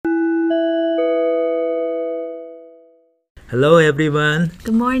Hello, everyone.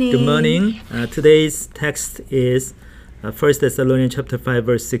 Good morning. Good morning. Today's text is 1 Thessalonians chapter 5,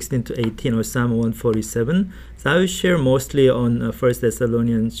 verse 16 to 18, or Psalm 147. So I will share mostly on 1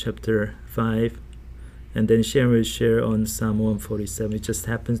 Thessalonians chapter 5, and then Sharon will share on Psalm 147. It just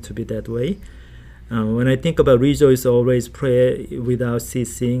happens to be that way. When I think about rejoice, always pray without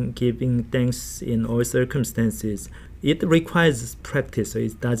ceasing, giving thanks in all circumstances, it requires practice, so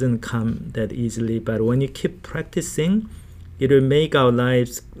it doesn't come that easily. But when you keep practicing, it will make our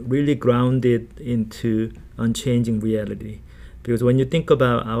lives really grounded into unchanging reality. Because when you think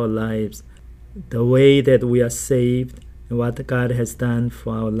about our lives, the way that we are saved and what God has done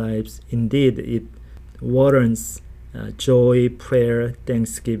for our lives, indeed, it warrants joy, prayer,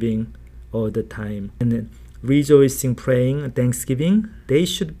 thanksgiving all the time. And then rejoicing, praying, thanksgiving, they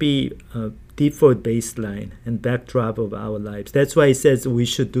should be a default baseline and backdrop of our lives. That's why it says we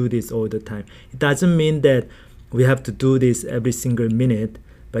should do this all the time. It doesn't mean that we have to do this every single minute,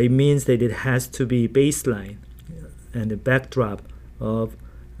 but it means that it has to be baseline and the backdrop of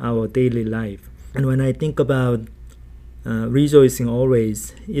our daily life. And when I think about rejoicing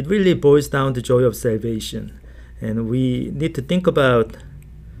always, it really boils down to joy of salvation. And we need to think about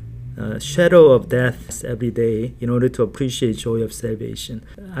shadow of death every day in order to appreciate joy of salvation.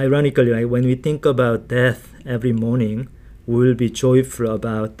 Ironically, when we think about death every morning, we will be joyful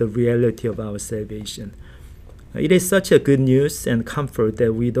about the reality of our salvation. It is such a good news and comfort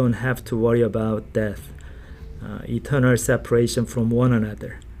that we don't have to worry about death, eternal separation from one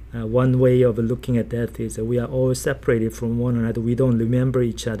another. One way of looking at death is that we are all separated from one another. We don't remember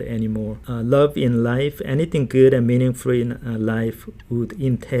each other anymore. Love in life, anything good and meaningful in life would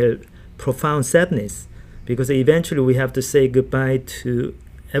entail profound sadness, because eventually we have to say goodbye to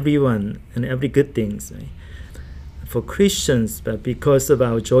everyone and every good things. Right? For Christians, but because of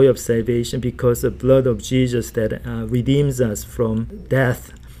our joy of salvation, because of the blood of Jesus that redeems us from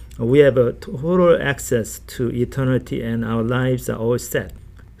death, we have a total access to eternity and our lives are all set.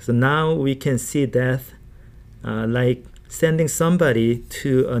 So now we can see death like sending somebody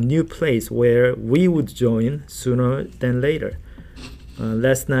to a new place where we would join sooner than later.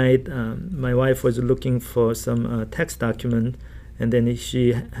 Last night, my wife was looking for some text document, and then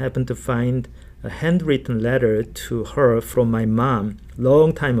she happened to find a handwritten letter to her from my mom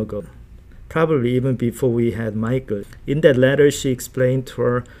long time ago, probably even before we had Michael. In that letter, she explained to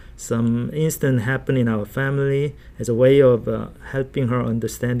her some incident happened in our family as a way of helping her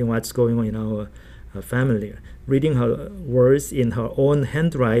understanding what's going on in our family. Reading her words in her own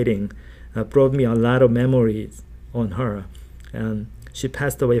handwriting brought me a lot of memories on her. She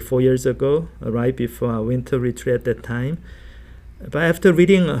passed away 4 years ago, right before our winter retreat at that time. But after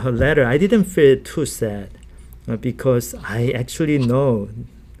reading her letter, I didn't feel too sad because I actually know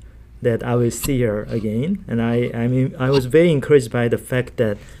that I will see her again. And I was very encouraged by the fact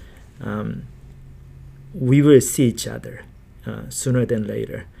that we will see each other sooner than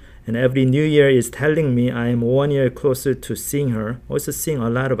later. And every new year is telling me I am 1 year closer to seeing her, also seeing a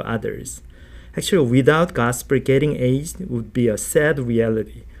lot of others. Actually, without gospel, getting aged would be a sad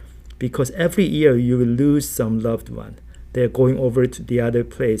reality, because every year you will lose some loved one. They're going over to the other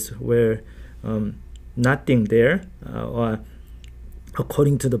place where nothing there, or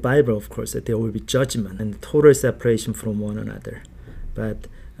according to the Bible, of course, that there will be judgment and total separation from one another. But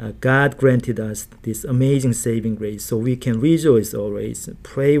God granted us this amazing saving grace, so we can rejoice always,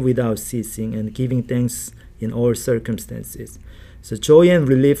 pray without ceasing, and giving thanks in all circumstances. So joy and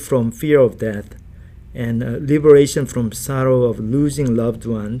relief from fear of death, and liberation from sorrow of losing loved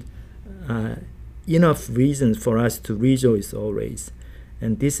ones, enough reasons for us to rejoice always.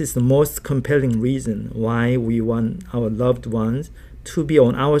 And this is the most compelling reason why we want our loved ones to be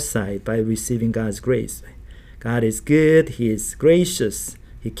on our side by receiving God's grace. God is good, He is gracious,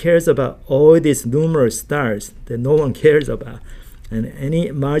 He cares about all these numerous stars that no one cares about. And any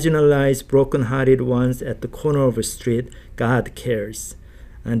marginalized, broken-hearted ones at the corner of a street, God cares.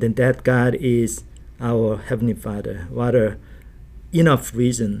 And then that God is our Heavenly Father. What a enough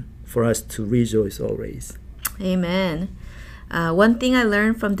reason for us to rejoice always. Amen. One thing I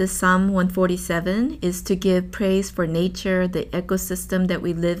learned from this Psalm 147 is to give praise for nature, the ecosystem that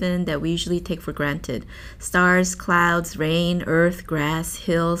we live in that we usually take for granted. Stars, clouds, rain, earth, grass,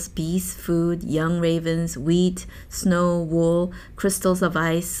 hills, beasts, food, young ravens, wheat, snow, wool, crystals of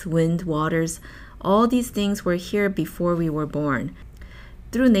ice, wind, waters. All these things were here before we were born.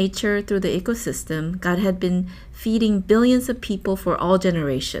 Through nature, through the ecosystem, God had been feeding billions of people for all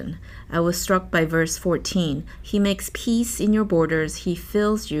generation. I was struck by verse 14. He makes peace in your borders. He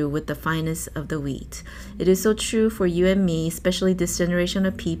fills you with the finest of the wheat. It is so true for you and me, especially this generation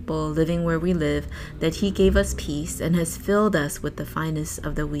of people living where we live, that He gave us peace and has filled us with the finest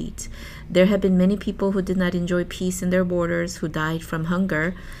of the wheat. There have been many people who did not enjoy peace in their borders, who died from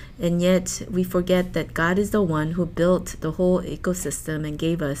hunger, and yet we forget that God is the one who built the whole ecosystem and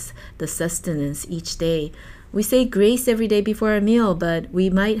gave us the sustenance each day. We say grace every day before our meal, but we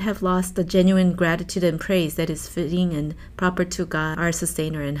might have lost the genuine gratitude and praise that is fitting and proper to God, our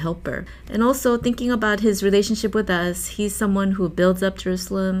sustainer and helper. And also thinking about His relationship with us, He's someone who builds up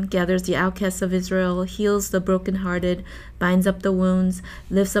Jerusalem, gathers the outcasts of Israel, heals the brokenhearted, binds up the wounds,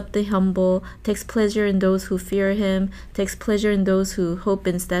 lifts up the humble, takes pleasure in those who fear Him, takes pleasure in those who hope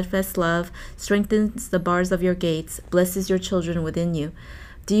in steadfast love, strengthens the bars of your gates, blesses your children within you.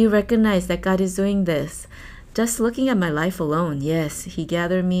 Do you recognize that God is doing this? Just looking at my life alone, yes, He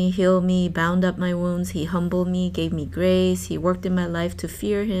gathered me, healed me, bound up my wounds, He humbled me, gave me grace, He worked in my life to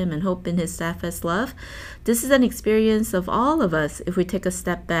fear Him and hope in His steadfast love. This is an experience of all of us if we take a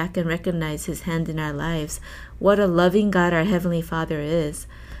step back and recognize His hand in our lives. What a loving God our Heavenly Father is.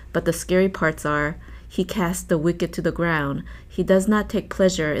 But the scary parts are, He casts the wicked to the ground. He does not take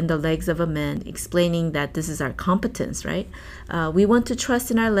pleasure in the legs of a man, explaining that this is our competence, right? We want to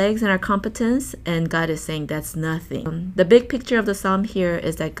trust in our legs and our competence, and God is saying that's nothing. The big picture of the psalm here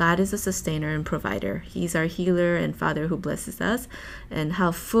is that God is a sustainer and provider. He's our healer and Father who blesses us, and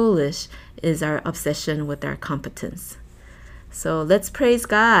how foolish is our obsession with our competence. So let's praise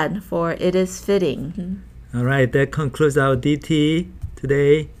God, for it is fitting. All right, that concludes our DT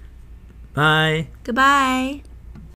today. Bye. Goodbye.